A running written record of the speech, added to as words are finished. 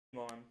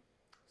On.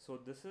 So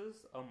this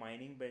is a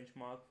mining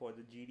benchmark for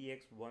the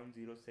GTX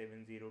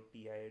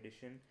 1070Ti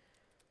edition.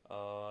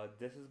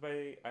 This is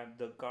by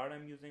the card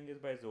I'm using is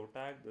by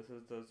Zotac. This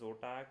is the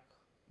Zotac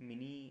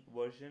mini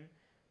version.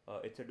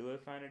 It's a dual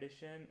fan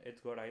edition. It's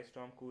got ice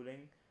storm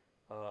cooling.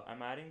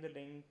 I'm adding the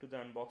link to the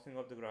unboxing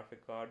of the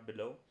graphic card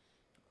below.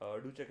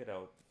 Do check it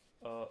out.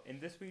 In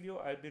this video,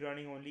 I'll be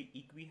running only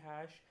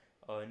Equihash,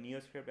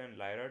 Neoscrypt and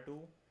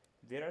Lyra2.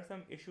 There are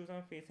some issues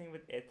I'm facing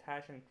with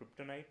Ethash and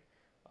Cryptonite.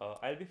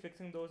 I'll be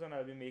fixing those and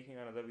I'll be making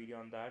another video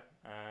on that,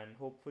 and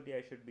hopefully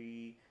I should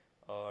be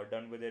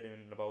done with it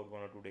in about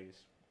 1 or 2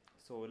 days.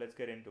 So let's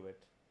get into it.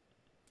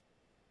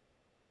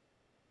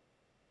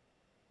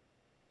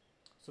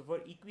 So for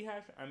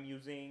Equihash, I'm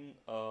using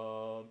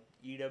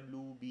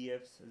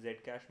EWBF's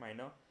ZCash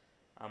miner.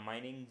 I'm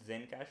mining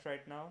ZenCash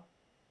right now.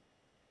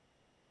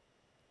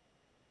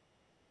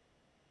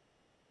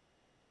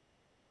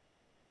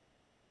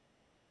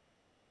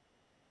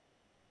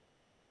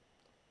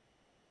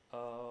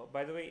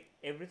 By the way,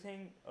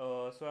 everything,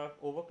 so I've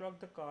overclocked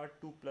the card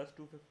to plus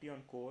 250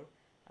 on core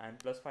and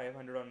plus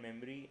 500 on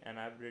memory, and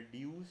I've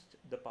reduced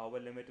the power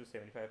limit to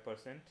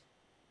 75%.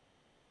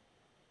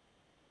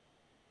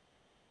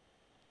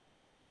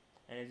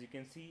 And as you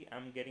can see,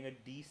 I'm getting a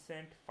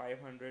decent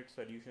 500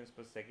 solutions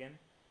per second.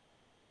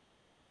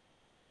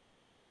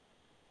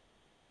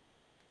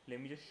 Let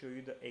me just show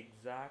you the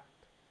exact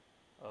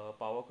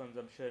power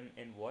consumption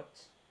in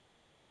watts.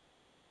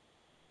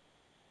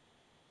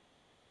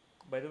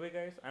 By the way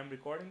guys, I'm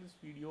recording this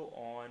video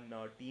on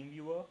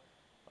TeamViewer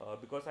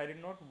because I did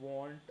not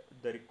want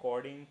the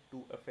recording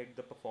to affect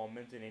the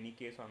performance in any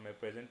case on my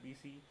present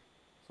PC.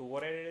 So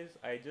what I did is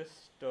I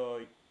just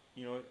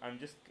I'm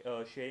just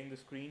sharing the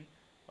screen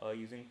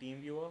using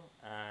TeamViewer,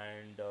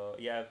 and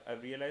yeah,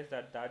 I've realized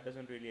that that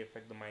doesn't really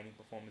affect the mining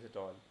performance at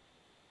all.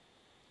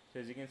 So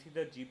as you can see,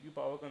 the GPU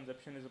power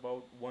consumption is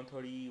about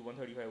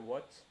 135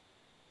 watts.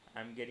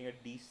 I'm getting a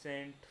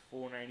decent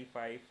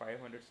 495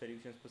 500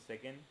 solutions per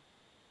second.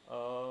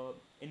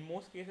 In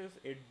most cases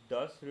it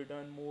does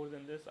return more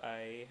than this.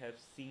 I have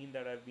seen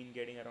that I've been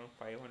getting around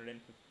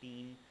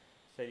 515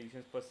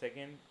 solutions per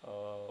second,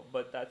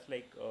 but that's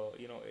like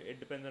it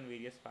depends on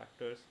various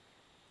factors.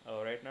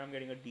 Right now I'm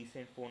getting a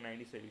decent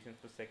 490 solutions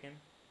per second.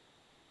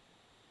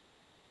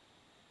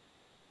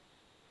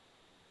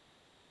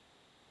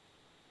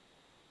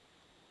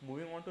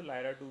 Moving on to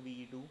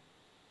Lyra2ve2.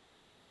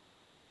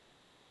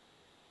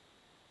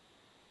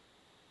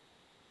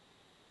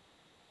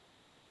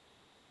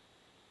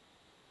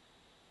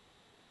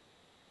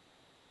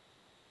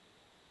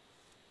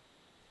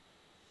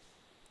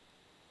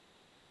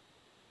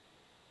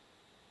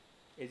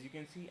 As you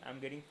can see, I'm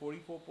getting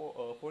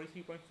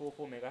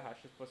 43.44 mega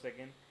hashes per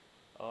second.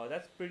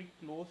 That's pretty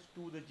close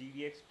to the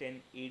GTX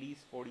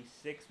 1080's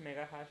 46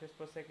 mega hashes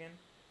per second.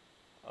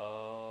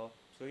 So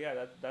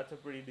yeah, that's a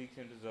pretty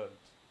decent result.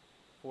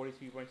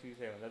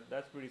 43.37.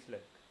 That's pretty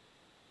slick.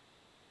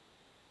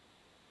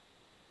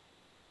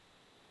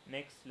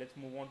 Next, let's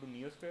move on to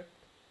Neoscrypt.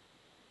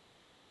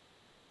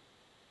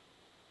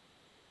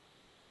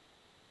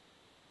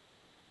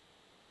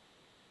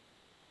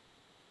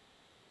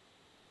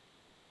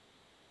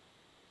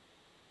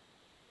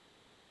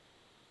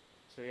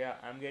 So yeah,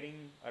 I'm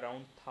getting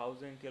around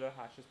 1000 kilo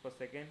hashes per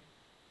second.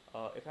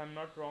 If I'm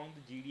not wrong,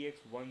 the GTX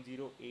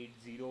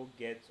 1080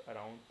 gets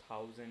around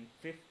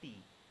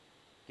 1050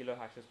 kilo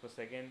hashes per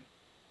second.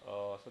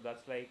 So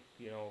that's like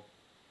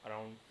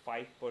around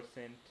 5%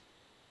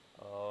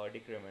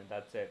 decrement.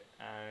 That's it.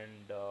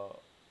 And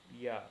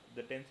yeah,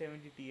 the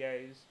 1070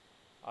 Ti's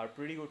are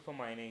pretty good for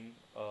mining.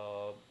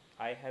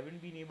 I haven't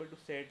been able to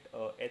set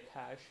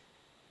Ethash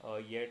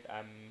yet.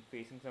 I'm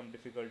facing some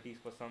difficulties.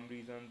 For some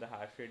reason the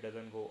hash rate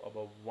doesn't go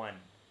above 1.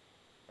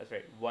 That's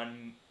right,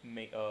 1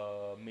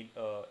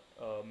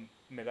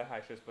 mega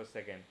hashes per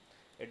second.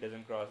 It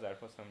doesn't cross that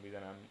for some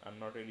reason. I'm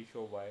not really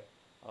sure why.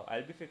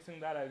 I'll be fixing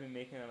that. I'll be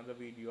making another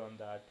video on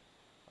that.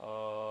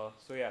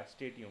 So yeah,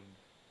 stay tuned.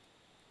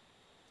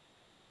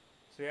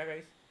 So yeah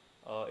guys,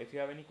 if you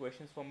have any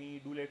questions for me,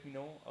 do let me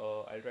know.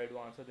 I'll try to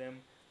answer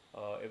them.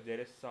 If there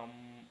is some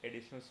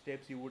additional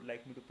steps you would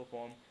like me to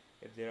perform,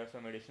 if there are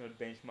some additional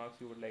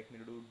benchmarks you would like me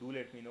to do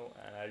let me know,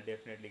 and I'll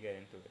definitely get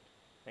into it.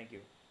 Thank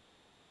you.